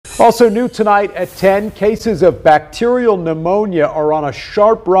Also new tonight at 10, cases of bacterial pneumonia are on a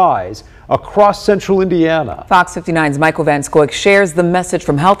sharp rise across central Indiana. Fox 59's Michael Van Scoik shares the message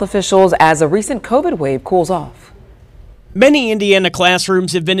from health officials as a recent COVID wave cools off. Many Indiana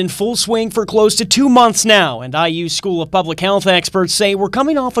classrooms have been in full swing for close to 2 months now, and IU School of Public Health experts say we're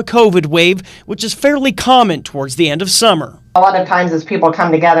coming off a COVID wave, which is fairly common towards the end of summer. A lot of times as people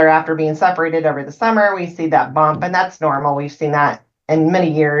come together after being separated over the summer, we see that bump, and that's normal. We've seen that in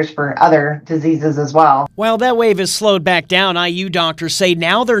many years for other diseases as well. While that wave has slowed back down, IU doctors say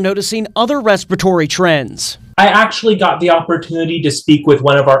now they're noticing other respiratory trends. I actually got the opportunity to speak with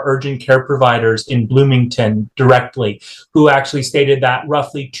one of our urgent care providers in Bloomington directly, who actually stated that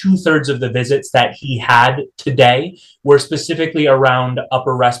roughly 2/3 of the visits that he had today were specifically around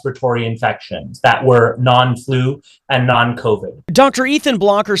upper respiratory infections that were non-flu and non-COVID. Dr. Ethan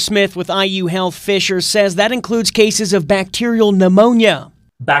Blocker-Smith with IU Health Fisher says that includes cases of bacterial pneumonia.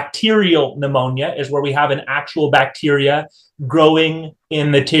 Bacterial pneumonia is where we have an actual bacteria growing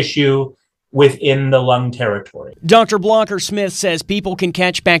in the tissue within the lung territory. Dr. Blocker-Smith says people can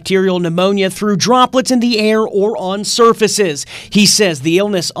catch bacterial pneumonia through droplets in the air or on surfaces. He says the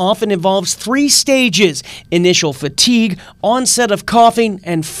illness often involves 3 stages: initial fatigue, onset of coughing,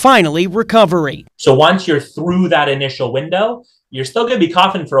 and finally recovery. So once you're through that initial window, you're still going to be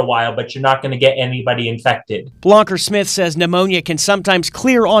coughing for a while, but you're not going to get anybody infected. Blocker-Smith says pneumonia can sometimes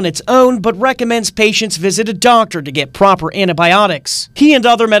clear on its own, but recommends patients visit a doctor to get proper antibiotics. He and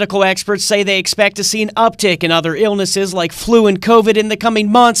other medical experts say they expect to see an uptick in other illnesses like flu and COVID in the coming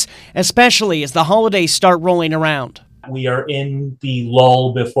months, especially as the holidays start rolling around. We are in the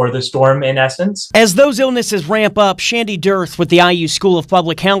lull before the storm, in essence. As those illnesses ramp up, Shandy Dirth with the IU School of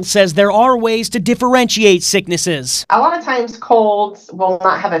Public Health says there are ways to differentiate sicknesses. A lot of times colds will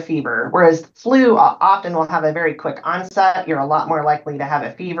not have a fever, whereas flu often will have a very quick onset. You're a lot more likely to have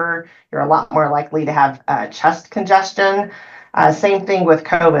a fever. You're a lot more likely to have chest congestion. Same thing with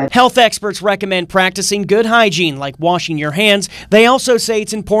COVID. Health experts recommend practicing good hygiene, like washing your hands. They also say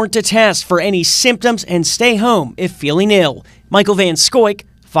it's important to test for any symptoms and stay home if feeling ill. Michael Van Scoik,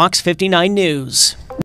 Fox 59 News.